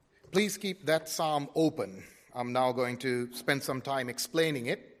Please keep that psalm open. I'm now going to spend some time explaining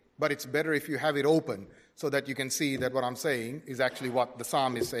it, but it's better if you have it open so that you can see that what I'm saying is actually what the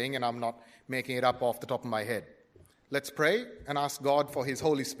psalm is saying and I'm not making it up off the top of my head. Let's pray and ask God for his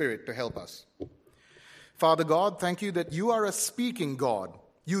Holy Spirit to help us. Father God, thank you that you are a speaking God.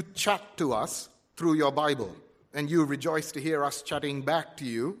 You chat to us through your Bible, and you rejoice to hear us chatting back to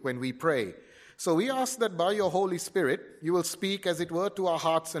you when we pray. So we ask that by your Holy Spirit, you will speak, as it were, to our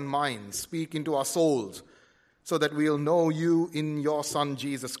hearts and minds, speak into our souls, so that we'll know you in your Son,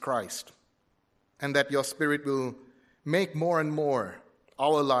 Jesus Christ, and that your Spirit will make more and more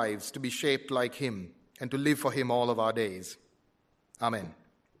our lives to be shaped like him and to live for him all of our days. Amen.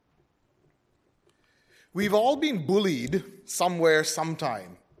 We've all been bullied somewhere,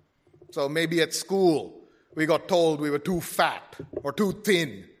 sometime. So maybe at school, we got told we were too fat or too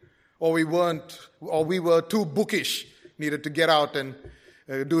thin, or we were too bookish, needed to get out and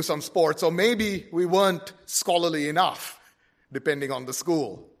do some sports, or maybe we weren't scholarly enough, depending on the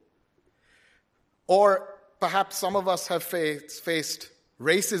school. Or perhaps some of us have faced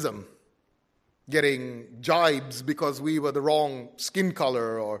racism, getting jibes because we were the wrong skin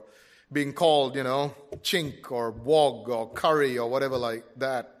color, or being called, chink or wog or curry or whatever like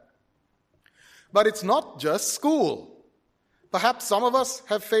that. But it's not just school. Perhaps some of us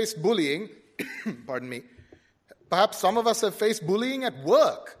have faced bullying, pardon me, perhaps some of us have faced bullying at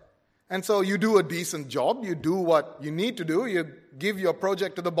work. And so you do a decent job, you do what you need to do, you give your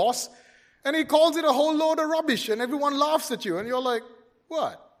project to the boss, and he calls it a whole load of rubbish, and everyone laughs at you, and you're like,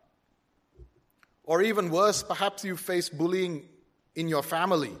 what? Or even worse, perhaps you face bullying in your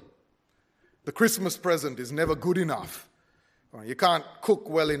family. The Christmas present is never good enough. Or you can't cook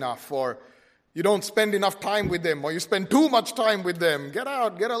well enough, or you don't spend enough time with them, or you spend too much time with them. Get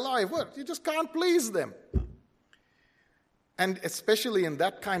out, get alive. What? You just can't please them. And especially in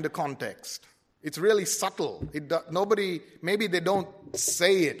that kind of context, it's really subtle. Maybe they don't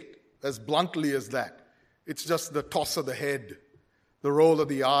say it as bluntly as that. It's just the toss of the head, the roll of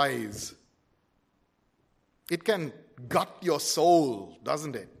the eyes. It can gut your soul,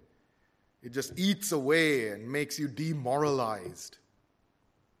 doesn't it? It just eats away and makes you demoralized.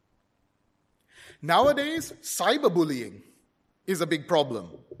 Nowadays, cyberbullying is a big problem.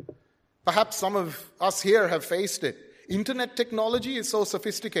 Perhaps some of us here have faced it. Internet technology is so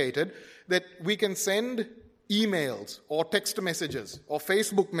sophisticated that we can send emails or text messages or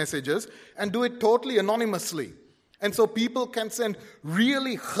Facebook messages and do it totally anonymously. And so people can send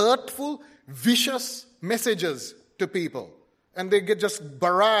really hurtful, vicious messages to people. And they get just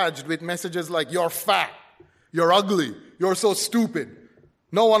barraged with messages like, you're fat, you're ugly, you're so stupid.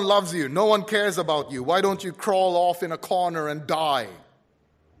 No one loves you. No one cares about you. Why don't you crawl off in a corner and die?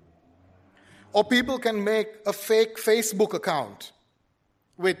 Or people can make a fake Facebook account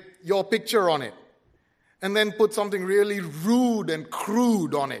with your picture on it and then put something really rude and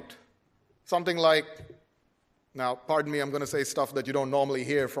crude on it. Something like, now, pardon me, I'm going to say stuff that you don't normally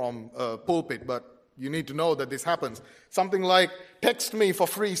hear from a pulpit, but you need to know that this happens. Something like, text me for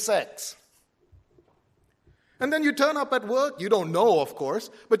free sex. And then you turn up at work, you don't know, of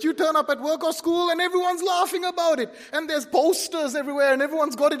course, but you turn up at work or school and everyone's laughing about it. And there's posters everywhere and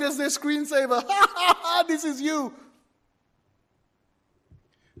everyone's got it as their screensaver. Ha ha ha, this is you.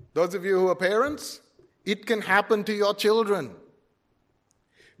 Those of you who are parents, it can happen to your children.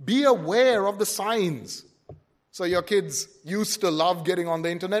 Be aware of the signs. So your kids used to love getting on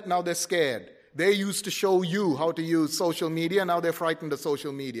the internet, now they're scared. They used to show you how to use social media. Now they're frightened of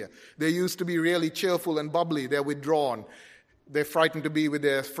social media. They used to be really cheerful and bubbly. They're withdrawn. They're frightened to be with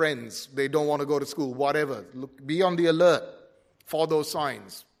their friends. They don't want to go to school, whatever. Look, be on the alert for those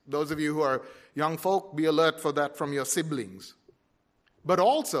signs. Those of you who are young folk, be alert for that from your siblings. But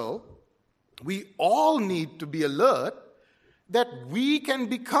also, we all need to be alert that we can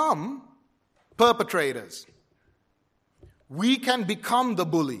become perpetrators. We can become the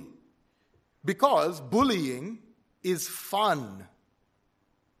bully. Because bullying is fun.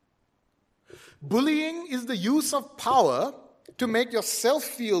 Bullying is the use of power to make yourself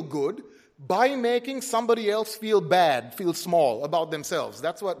feel good by making somebody else feel bad, feel small about themselves.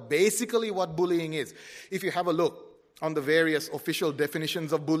 That's basically what bullying is. If you have a look on the various official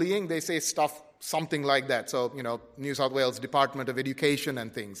definitions of bullying, they say something like that. So, New South Wales Department of Education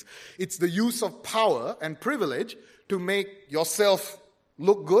and things. It's the use of power and privilege to make yourself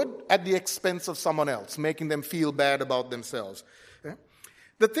look good at the expense of someone else, making them feel bad about themselves. Yeah?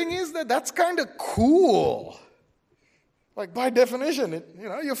 The thing is that's kind of cool. Like by definition,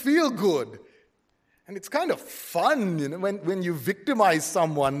 you feel good. And it's kind of fun, when you victimize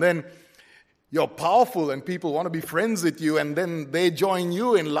someone, then You're powerful and people want to be friends with you, and then they join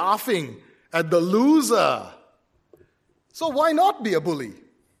you in laughing at the loser. So why not be a bully?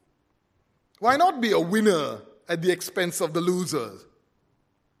 Why not be a winner at the expense of the losers?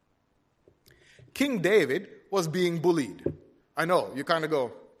 King David was being bullied. I know, you kind of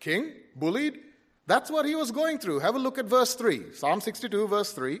go, king? Bullied? That's what he was going through. Have a look at verse 3. Psalm 62,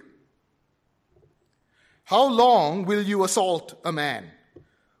 verse 3. How long will you assault a man?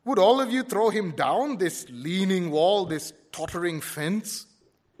 Would all of you throw him down, this leaning wall, this tottering fence?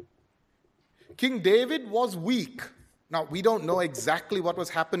 King David was weak. Now, we don't know exactly what was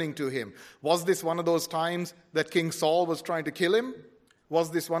happening to him. Was this one of those times that King Saul was trying to kill him?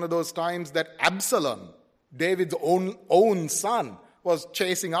 Was this one of those times that Absalom, David's own son, was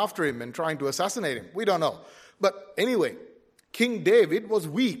chasing after him and trying to assassinate him? We don't know. But anyway, King David was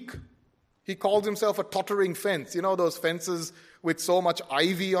weak. He calls himself a tottering fence. You know those fences with so much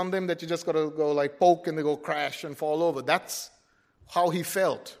ivy on them that you just got to go like poke and they go crash and fall over. That's how he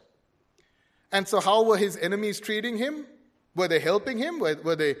felt. And so how were his enemies treating him? Were they helping him?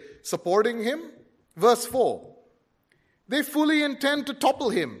 Were they supporting him? Verse 4. They fully intend to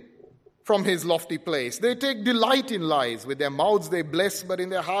topple him from his lofty place. They take delight in lies. With their mouths they bless, but in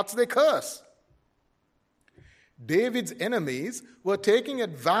their hearts they curse. David's enemies were taking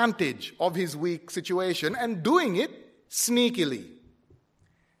advantage of his weak situation and doing it sneakily.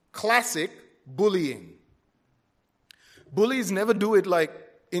 Classic bullying. Bullies never do it like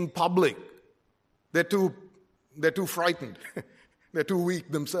in public. They're too frightened. They're too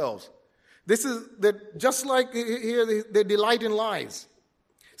weak themselves. Just like here, they delight in lies.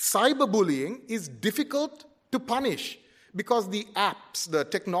 Cyberbullying is difficult to punish because the apps, the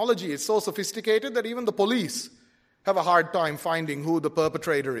technology is so sophisticated that even the police have a hard time finding who the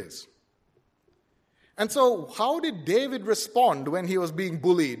perpetrator is. And so, how did David respond when he was being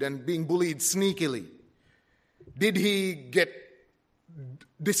bullied and being bullied sneakily? Did he get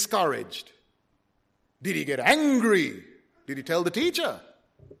discouraged? Did he get angry? Did he tell the teacher?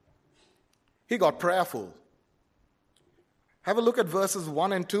 He got prayerful. Have a look at verses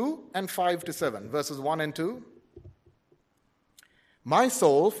 1 and 2 and 5 to 7. Verses 1 and 2. My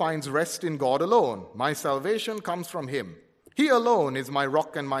soul finds rest in God alone. My salvation comes from him. He alone is my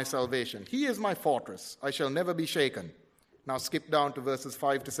rock and my salvation. He is my fortress. I shall never be shaken. Now skip down to verses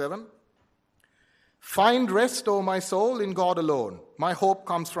 5 to 7. Find rest, O my soul, in God alone. My hope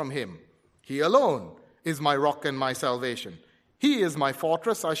comes from him. He alone is my rock and my salvation. He is my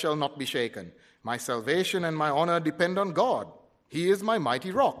fortress. I shall not be shaken. My salvation and my honor depend on God. He is my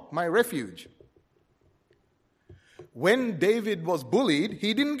mighty rock, my refuge. When David was bullied,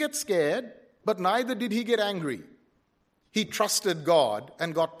 he didn't get scared, but neither did he get angry. He trusted God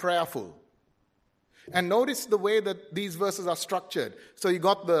and got prayerful. And notice the way that these verses are structured. So you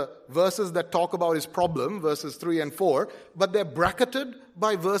got the verses that talk about his problem, verses 3 and 4, but they're bracketed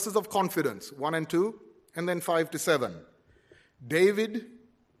by verses of confidence, 1 and 2, and then 5 to 7. David,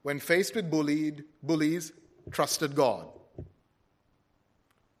 when faced with bullies, trusted God.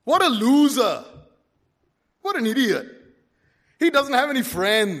 What a loser! What an idiot. He doesn't have any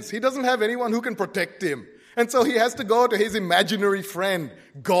friends. He doesn't have anyone who can protect him. And so he has to go to his imaginary friend,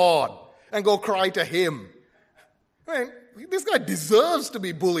 God, and go cry to him. I mean, this guy deserves to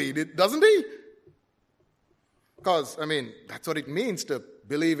be bullied, doesn't he? Because, that's what it means to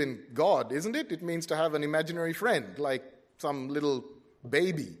believe in God, isn't it? It means to have an imaginary friend, like some little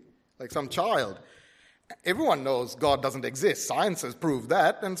baby, like some child. Everyone knows God doesn't exist. Science has proved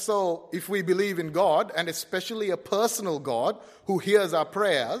that. And so if we believe in God, and especially a personal God who hears our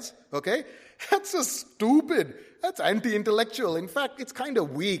prayers, okay, that's just stupid. That's anti-intellectual. In fact, it's kind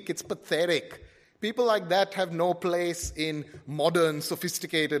of weak. It's pathetic. People like that have no place in modern,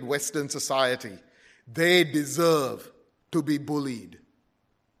 sophisticated Western society. They deserve to be bullied.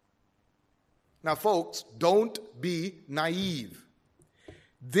 Now, folks, don't be naive.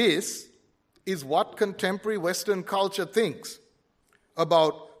 This is what contemporary Western culture thinks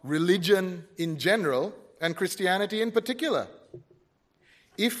about religion in general and Christianity in particular.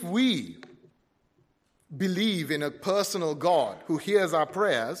 If we believe in a personal God who hears our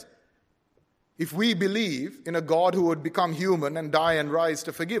prayers, if we believe in a God who would become human and die and rise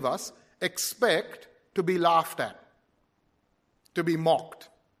to forgive us, expect to be laughed at, to be mocked,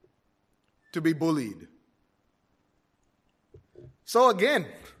 to be bullied. So again,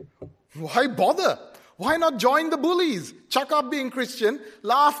 why bother? Why not join the bullies? Chuck up being Christian,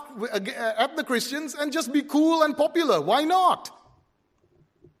 laugh at the Christians, and just be cool and popular. Why not?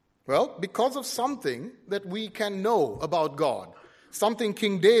 Well, because of something that we can know about God, something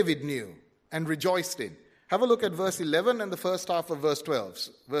King David knew and rejoiced in. Have a look at verse 11 and the first half of verse 12.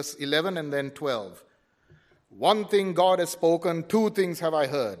 Verse 11 and then 12. One thing God has spoken, two things have I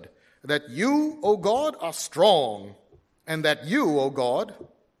heard. That you, O God, are strong, and that you, O God,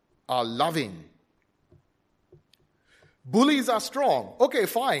 are loving. Bullies are strong. Okay,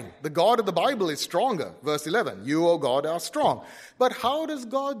 fine. The God of the Bible is stronger. Verse 11, you, O God, are strong. But how does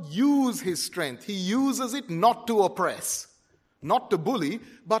God use his strength? He uses it not to oppress, not to bully,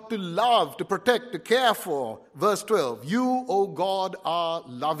 but to love, to protect, to care for. Verse 12, you, O God, are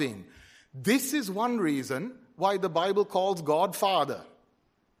loving. This is one reason why the Bible calls God Father.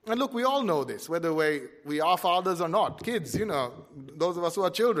 And look, we all know this, whether we are fathers or not. Kids, those of us who are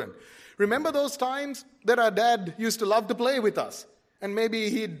children. Remember those times that our dad used to love to play with us? And maybe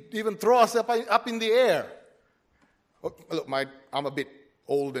he'd even throw us up in the air. Look, I'm a bit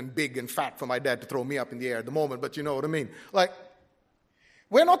old and big and fat for my dad to throw me up in the air at the moment, but you know what I mean.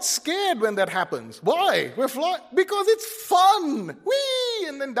 We're not scared when that happens. Why? We're flying because it's fun. Whee!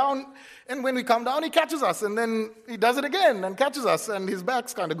 And then down, and when we come down, he catches us, and then he does it again and catches us, and his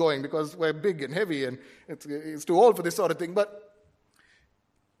back's kind of going because we're big and heavy, and he's too old for this sort of thing. But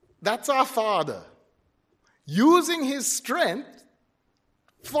that's our Father, using his strength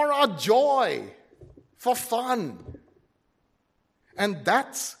for our joy, for fun. And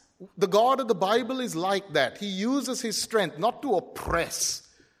that's the God of the Bible is like that. He uses his strength not to oppress,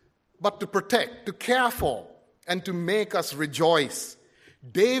 but to protect, to care for, and to make us rejoice.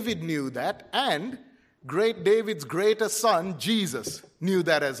 David knew that, and David's greatest son, Jesus, knew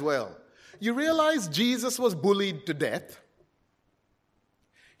that as well. You realize Jesus was bullied to death?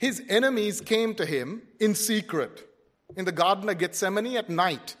 His enemies came to him in secret in the Garden of Gethsemane at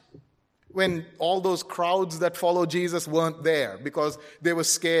night, when all those crowds that follow Jesus weren't there because they were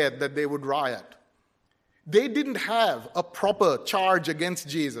scared that they would riot. They didn't have a proper charge against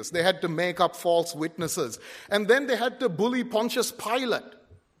Jesus. They had to make up false witnesses. And then they had to bully Pontius Pilate,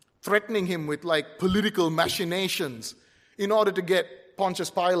 threatening him with political machinations in order to get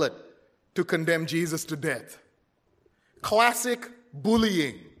Pontius Pilate to condemn Jesus to death. Classic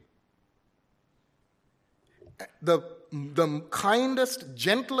bullying. The kindest,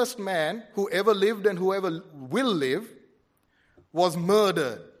 gentlest man who ever lived and who ever will live was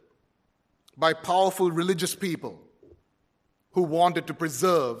murdered by powerful religious people who wanted to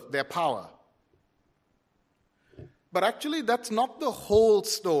preserve their power. But actually, that's not the whole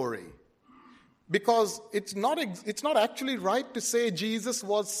story, because it's not actually right to say Jesus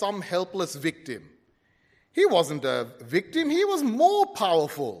was some helpless victim. He wasn't a victim. He was more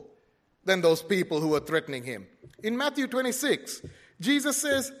powerful than those people who were threatening him. In Matthew 26, Jesus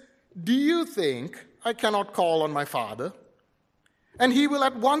says, do you think I cannot call on my Father, and he will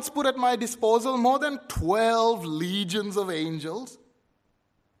at once put at my disposal more than 12 legions of angels?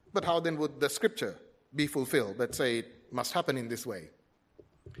 But how then would the scripture be fulfilled that say it must happen in this way?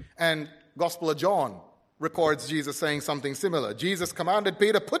 And Gospel of John records Jesus saying something similar. Jesus commanded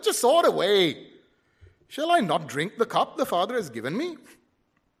Peter, put your sword away. Shall I not drink the cup the Father has given me?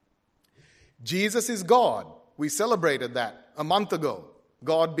 Jesus is God. We celebrated that a month ago.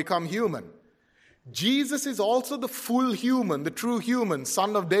 God become human. Jesus is also the full human, the true human,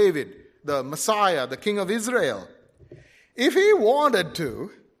 son of David, the Messiah, the King of Israel. If he wanted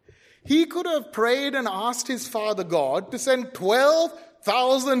to, he could have prayed and asked his Father God to send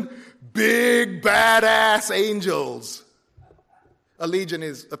 12,000 big, badass angels. A legion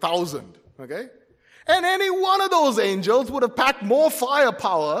is 1,000, okay? And any one of those angels would have packed more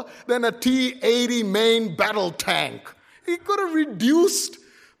firepower than a T-80 main battle tank. He could have reduced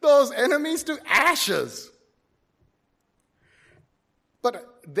those enemies to ashes.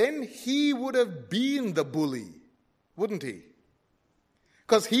 But then he would have been the bully, wouldn't he?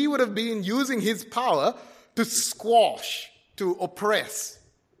 Because he would have been using his power to squash, to oppress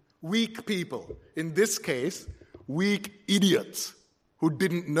weak people. In this case, weak idiots who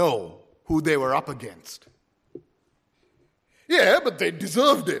didn't know who they were up against. Yeah, but they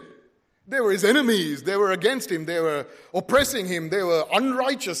deserved it. They were his enemies. They were against him. They were oppressing him. They were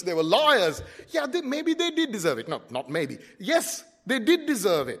unrighteous. They were liars. Yeah, maybe they did deserve it. No, not maybe. Yes, they did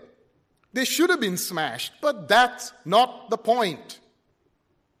deserve it. They should have been smashed, but that's not the point.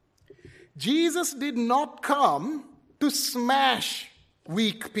 Jesus did not come to smash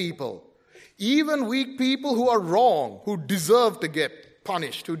weak people, even weak people who are wrong, who deserve to get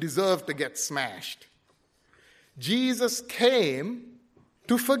punished, who deserve to get smashed. Jesus came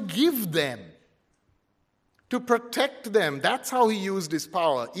to forgive them, to protect them. That's how he used his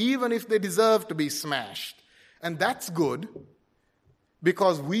power, even if they deserve to be smashed. And that's good,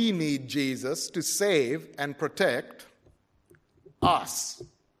 because we need Jesus to save and protect us.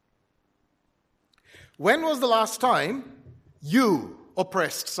 When was the last time you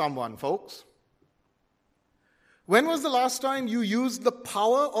oppressed someone, folks? When was the last time you used the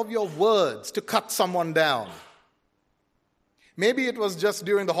power of your words to cut someone down? Maybe it was just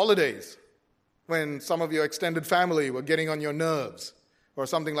during the holidays when some of your extended family were getting on your nerves or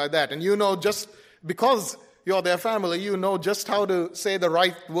something like that. And you know, just because you're their family, you know just how to say the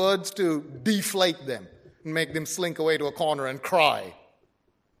right words to deflate them and make them slink away to a corner and cry.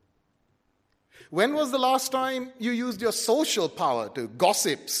 When was the last time you used your social power to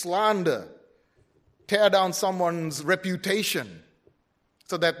gossip, slander, tear down someone's reputation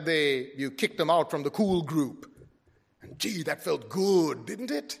so that you kicked them out from the cool group? And gee, that felt good,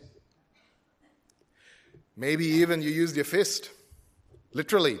 didn't it? Maybe even you used your fist,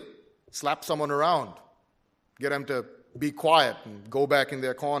 literally, slap someone around, get them to be quiet and go back in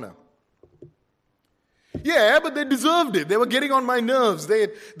their corner. Yeah, but they deserved it. They were getting on my nerves. They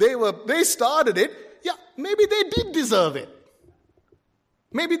started it. Yeah, maybe they did deserve it.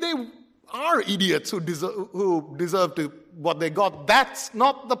 Maybe they are idiots who deserve to what they got. That's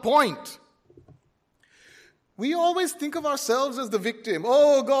not the point. We always think of ourselves as the victim.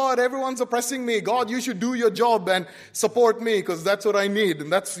 Oh, God, everyone's oppressing me. God, you should do your job and support me because that's what I need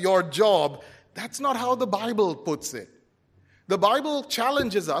and that's your job. That's not how the Bible puts it. The Bible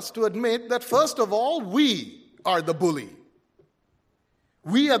challenges us to admit that, first of all, we are the bully.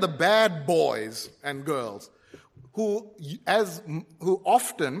 We are the bad boys and girls who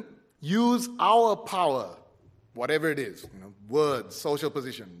often use our power, whatever it is, words, social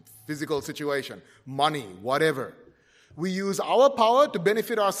position, physical situation, money, whatever. We use our power to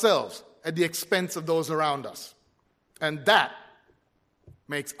benefit ourselves at the expense of those around us. And that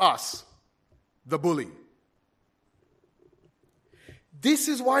makes us the bully. This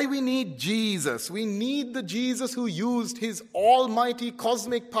is why we need Jesus. We need the Jesus who used his almighty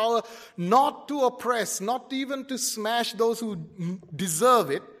cosmic power not to oppress, not even to smash those who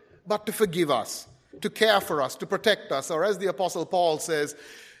deserve it, but to forgive us, to care for us, to protect us. Or as the Apostle Paul says,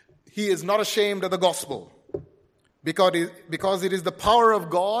 he is not ashamed of the gospel because it is the power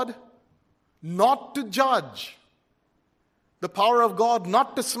of God not to judge, the power of God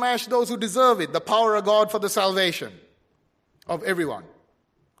not to smash those who deserve it, the power of God for the salvation of everyone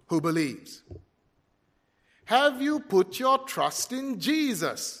who believes. Have you put your trust in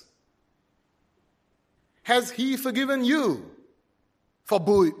Jesus? Has he forgiven you for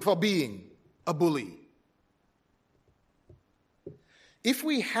being a bully? If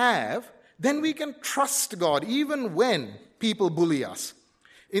we have, then we can trust God even when people bully us.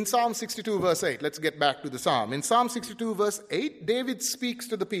 In Psalm 62 verse 8, let's get back to the Psalm. In Psalm 62 verse 8, David speaks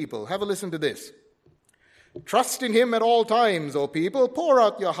to the people. Have a listen to this. Trust in him at all times, O people. Pour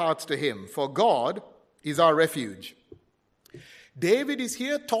out your hearts to him, for God is our refuge. David is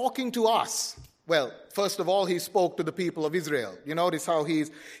here talking to us. Well, first of all, he spoke to the people of Israel. You notice how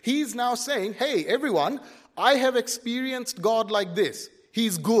he's now saying, hey, everyone, I have experienced God like this.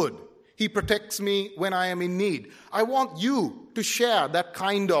 He's good. He protects me when I am in need. I want you to share that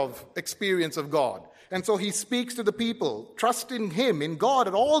kind of experience of God. And so he speaks to the people. Trust in him, in God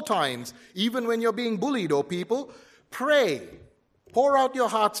at all times, even when you're being bullied, O people. Pray. Pour out your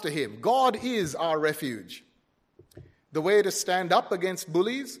hearts to him. God is our refuge. The way to stand up against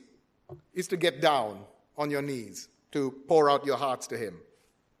bullies is to get down on your knees, to pour out your hearts to him.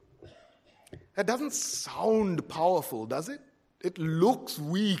 That doesn't sound powerful, does it? It looks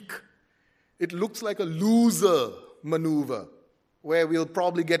weak. It looks like a loser maneuver where we'll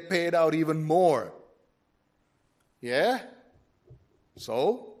probably get paid out even more. Yeah?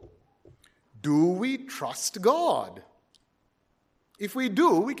 So, do we trust God? If we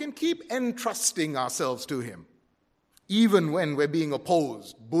do, we can keep entrusting ourselves to him. Even when we're being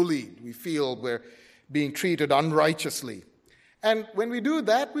opposed, bullied, we feel we're being treated unrighteously. And when we do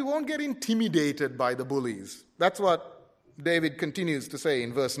that, we won't get intimidated by the bullies. That's what David continues to say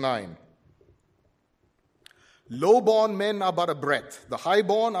in verse 9. Low-born men are but a breath. The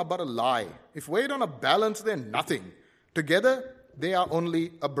high-born are but a lie. If weighed on a balance, they're nothing. Together, they are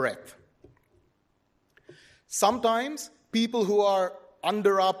only a breath. Sometimes, people who are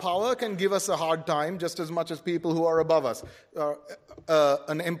under our power can give us a hard time just as much as people who are above us.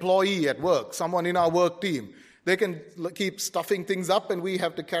 An employee at work, someone in our work team, they can keep stuffing things up and we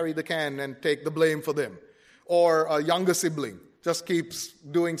have to carry the can and take the blame for them. Or a younger sibling just keeps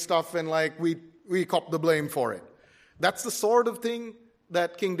doing stuff and we cop the blame for it. That's the sort of thing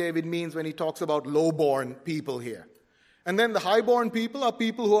that King David means when he talks about low-born people here. And then the high-born people are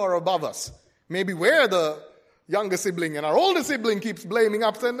people who are above us. Maybe we're the younger sibling and our older sibling keeps blaming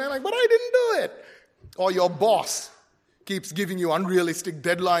us and they're like, but I didn't do it. Or your boss keeps giving you unrealistic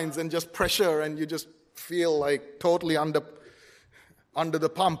deadlines and just pressure and you just feel like totally under the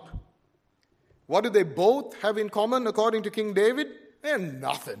pump. What do they both have in common according to King David? They're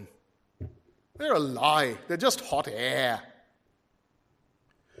nothing. They're a lie. They're just hot air.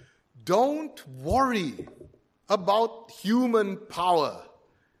 Don't worry about human power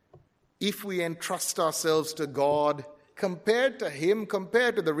if we entrust ourselves to God. Compared to Him,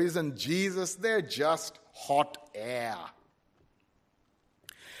 compared to the risen Jesus, they're just hot air.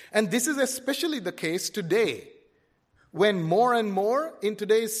 And this is especially the case today, when more and more in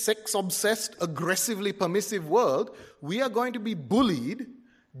today's sex-obsessed, aggressively permissive world, we are going to be bullied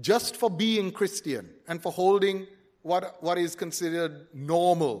just for being Christian and for holding what is considered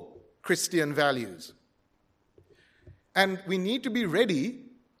normal Christian values. And we need to be ready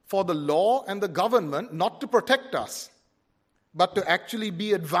for the law and the government not to protect us, but to actually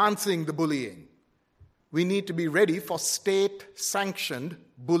be advancing the bullying. We need to be ready for state-sanctioned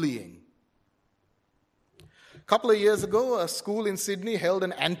bullying. A couple of years ago, a school in Sydney held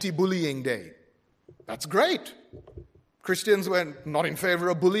an anti-bullying day. That's great. Christians were not in favor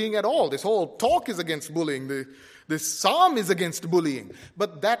of bullying at all. This whole talk is against bullying. This psalm is against bullying.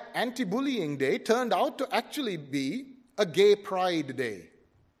 But that anti-bullying day turned out to actually be a gay pride day,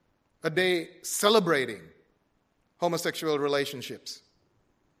 a day celebrating homosexual relationships.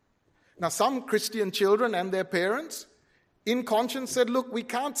 Now, some Christian children and their parents, in conscience, said, look, we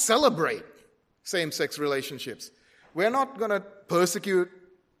can't celebrate same-sex relationships. We're not going to persecute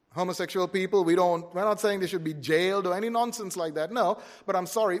homosexual people. We're not saying they should be jailed or any nonsense like that. No, but I'm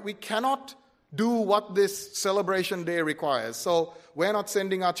sorry, we cannot do what this celebration day requires. So we're not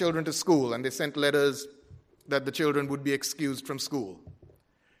sending our children to school. And they sent letters that the children would be excused from school.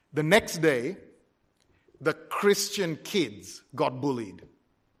 The next day, the Christian kids got bullied,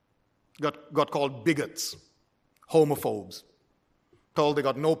 got called bigots, homophobes, told they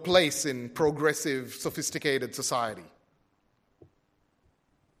got no place in progressive, sophisticated society.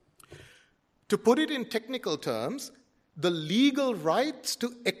 To put it in technical terms, the legal rights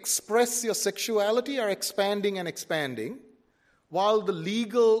to express your sexuality are expanding and expanding, while the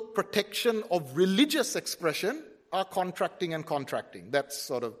legal protection of religious expression are contracting and contracting. That's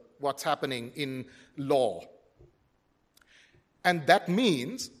sort of what's happening in law. And that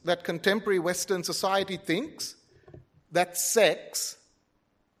means that contemporary Western society thinks that sex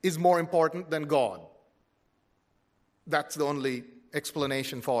is more important than God. That's the only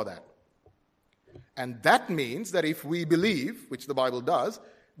explanation for that. And that means that if we believe, which the Bible does,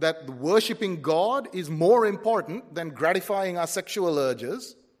 that worshiping God is more important than gratifying our sexual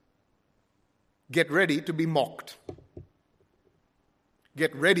urges, get ready to be mocked.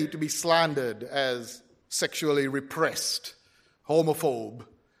 Get ready to be slandered as sexually repressed, homophobe.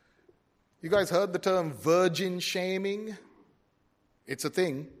 You guys heard the term virgin shaming? It's a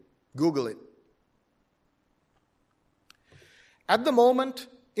thing. Google it. At the moment,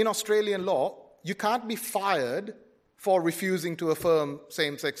 in Australian law, you can't be fired for refusing to affirm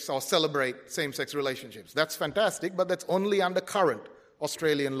same-sex or celebrate same-sex relationships. That's fantastic, but that's only under current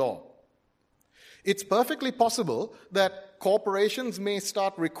Australian law. It's perfectly possible that corporations may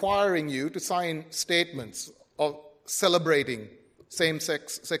start requiring you to sign statements of celebrating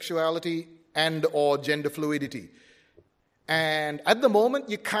same-sex sexuality and or gender fluidity. And at the moment,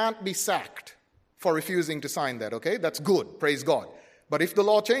 you can't be sacked for refusing to sign that, okay? That's good, praise God. But if the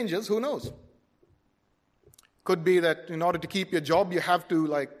law changes, who knows? Could be that in order to keep your job, you have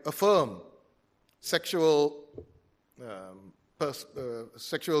to affirm sexual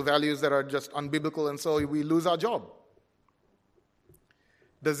values that are just unbiblical, and so we lose our job.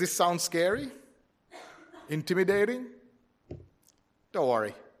 Does this sound scary? Intimidating? Don't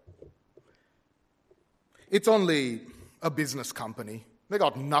worry. It's only a business company. They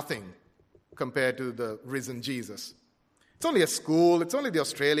got nothing compared to the risen Jesus. It's only a school. It's only the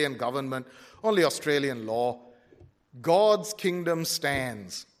Australian government, only Australian law. God's kingdom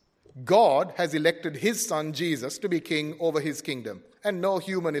stands. God has elected his son Jesus to be king over his kingdom, and no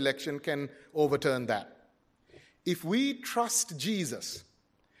human election can overturn that. If we trust Jesus,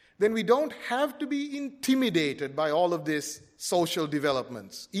 then we don't have to be intimidated by all of these social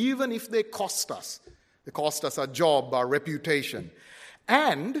developments, even if they cost us. They cost us our job, our reputation.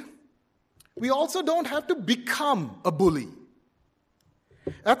 And we also don't have to become a bully.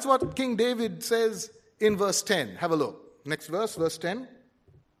 That's what King David says in verse 10. Have a look. Next verse, verse 10.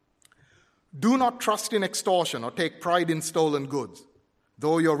 Do not trust in extortion or take pride in stolen goods.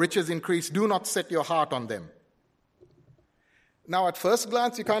 Though your riches increase, do not set your heart on them. Now, at first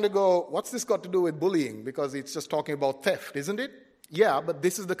glance, you kind of go, what's this got to do with bullying? Because it's just talking about theft, isn't it? Yeah, but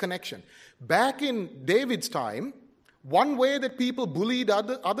this is the connection. Back in David's time, One way that people bullied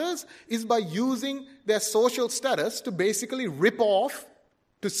others is by using their social status to basically rip off,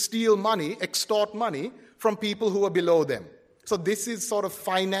 to steal money, extort money from people who are below them. So this is sort of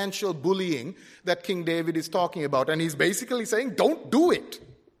financial bullying that King David is talking about. And he's basically saying, don't do it.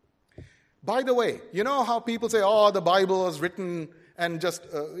 By the way, you know how people say, oh, the Bible was written and just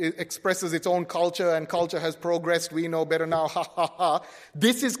it expresses its own culture and culture has progressed, we know better now, ha ha ha.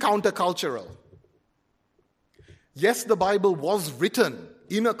 This is countercultural. Yes, the Bible was written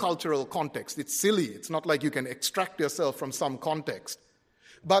in a cultural context. It's silly. It's not like you can extract yourself from some context.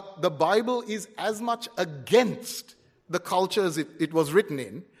 But the Bible is as much against the cultures it was written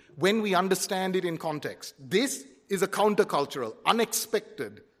in when we understand it in context. This is a countercultural,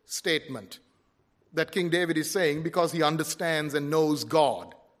 unexpected statement that King David is saying because he understands and knows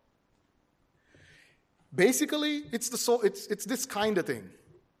God. Basically, it's this kind of thing.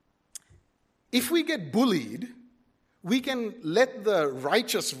 If we get bullied, we can let the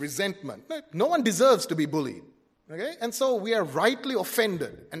righteous resentment, no one deserves to be bullied, okay? And so we are rightly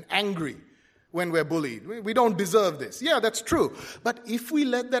offended and angry when we're bullied. We don't deserve this. Yeah, that's true. But if we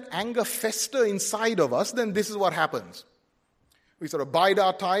let that anger fester inside of us, then this is what happens. We sort of bide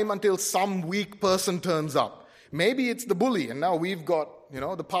our time until some weak person turns up. Maybe it's the bully, and now we've got,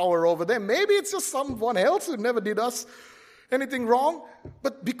 the power over them. Maybe it's just someone else who never did us anything wrong.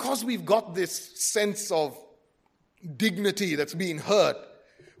 But because we've got this sense of dignity that's being hurt,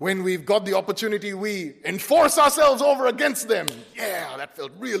 when we've got the opportunity, we enforce ourselves over against them. Yeah, that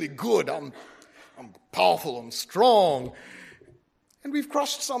felt really good. I'm powerful, I'm strong. And we've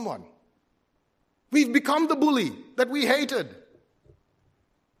crushed someone. We've become the bully that we hated.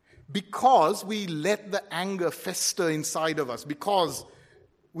 Because we let the anger fester inside of us, because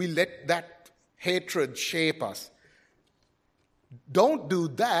we let that hatred shape us. Don't do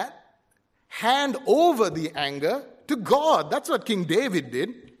that. Hand over the anger to God. That's what King David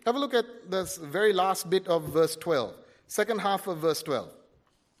did. Have a look at this very last bit of verse 12. Second half of verse 12.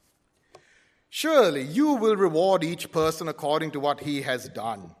 Surely you will reward each person according to what he has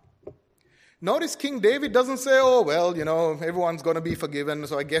done. Notice King David doesn't say, oh, well, everyone's going to be forgiven,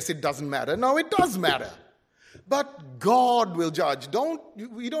 so I guess it doesn't matter. No, it does matter. But God will judge.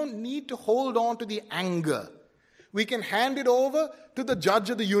 We don't need to hold on to the anger. We can hand it over to the judge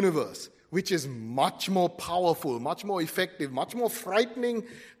of the universe, which is much more powerful, much more effective, much more frightening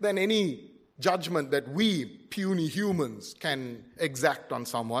than any judgment that we, puny humans, can exact on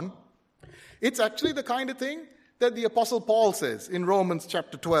someone. It's actually the kind of thing that the Apostle Paul says in Romans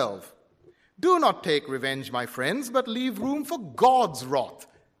chapter 12. Do not take revenge, my friends, but leave room for God's wrath.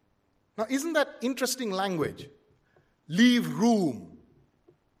 Now, isn't that interesting language? Leave room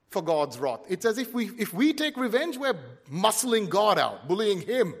for God's wrath. It's as if we take revenge, we're muscling God out, bullying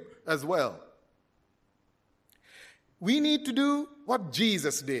him as well. We need to do what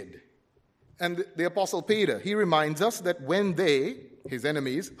Jesus did. And the Apostle Peter, he reminds us that when they, his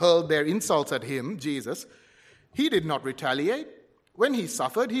enemies, hurled their insults at him, Jesus, he did not retaliate. When he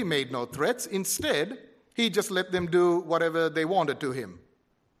suffered, he made no threats. Instead, he just let them do whatever they wanted to him.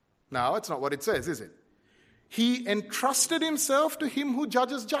 Now, it's not what it says, is it? He entrusted himself to him who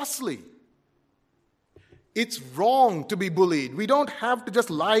judges justly. It's wrong to be bullied. We don't have to just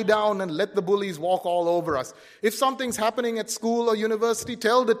lie down and let the bullies walk all over us. If something's happening at school or university,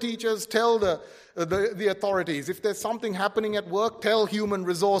 tell the teachers, tell the authorities. If there's something happening at work, tell human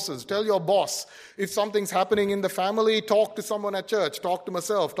resources, tell your boss. If something's happening in the family, talk to someone at church, talk to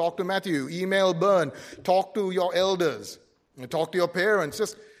myself, talk to Matthew, email Bern, talk to your elders, talk to your parents.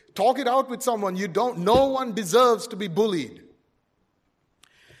 Just talk it out with someone. No one deserves to be bullied.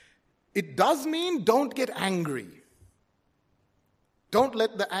 It does mean don't get angry. Don't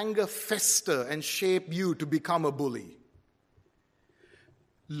let the anger fester and shape you to become a bully.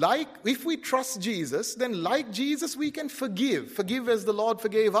 If we trust Jesus, then like Jesus, we can forgive. Forgive as the Lord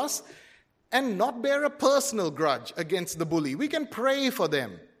forgave us and not bear a personal grudge against the bully. We can pray for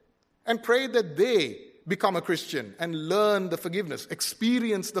them and pray that they become a Christian and learn the forgiveness,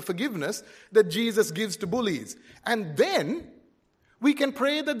 experience the forgiveness that Jesus gives to bullies. And then we can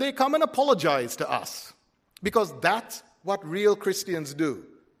pray that they come and apologize to us, because that's what real Christians do.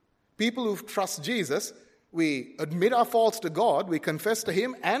 People who trust Jesus, we admit our faults to God, we confess to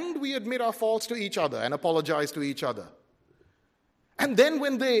him, and we admit our faults to each other and apologize to each other. And then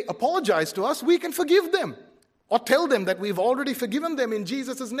when they apologize to us, we can forgive them or tell them that we've already forgiven them in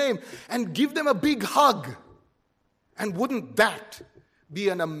Jesus' name and give them a big hug. And wouldn't that be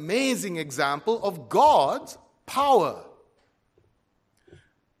an amazing example of God's power?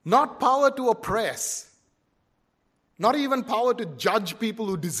 Not power to oppress, not even power to judge people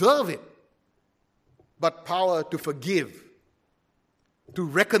who deserve it, but power to forgive, to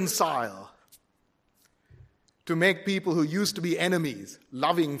reconcile, to make people who used to be enemies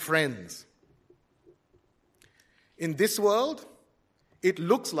loving friends. In this world, it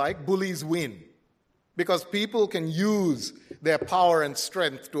looks like bullies win because people can use their power and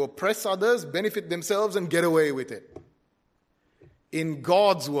strength to oppress others, benefit themselves, and get away with it. In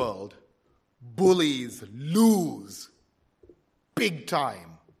God's world, bullies lose big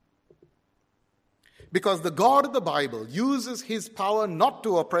time. Because the God of the Bible uses his power not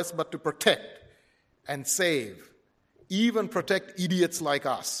to oppress but to protect and save, even protect idiots like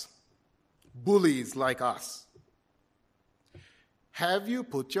us, bullies like us. Have you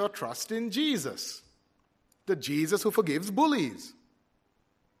put your trust in Jesus, the Jesus who forgives bullies?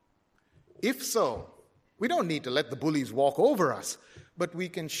 If so, we don't need to let the bullies walk over us, but we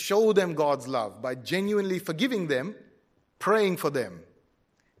can show them God's love by genuinely forgiving them, praying for them,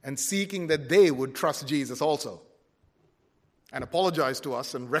 and seeking that they would trust Jesus also, and apologize to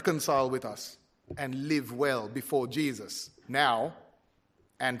us and reconcile with us and live well before Jesus, now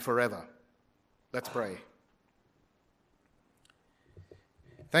and forever. Let's pray.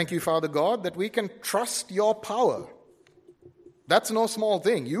 Thank you, Father God, that we can trust your power. That's no small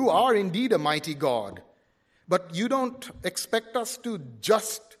thing. You are indeed a mighty God, but you don't expect us to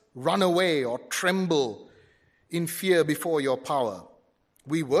just run away or tremble in fear before your power.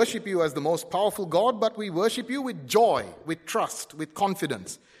 We worship you as the most powerful God, but we worship you with joy, with trust, with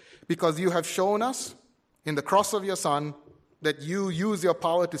confidence, because you have shown us in the cross of your Son that you use your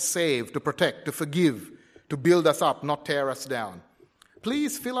power to save, to protect, to forgive, to build us up, not tear us down.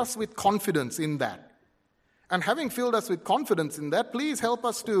 Please fill us with confidence in that. And having filled us with confidence in that, please help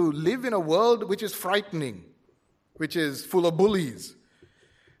us to live in a world which is frightening, which is full of bullies.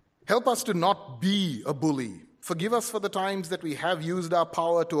 Help us to not be a bully. Forgive us for the times that we have used our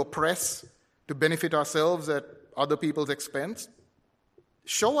power to oppress, to benefit ourselves at other people's expense.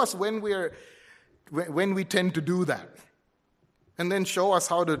 Show us when we tend to do that. And then show us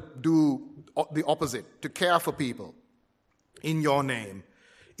how to do the opposite, to care for people in your name,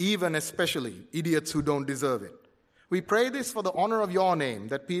 even especially idiots who don't deserve it. We pray this for the honor of your name,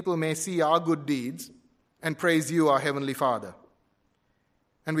 that people may see our good deeds and praise you, our Heavenly Father.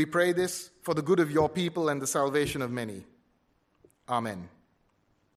 And we pray this for the good of your people and the salvation of many. Amen.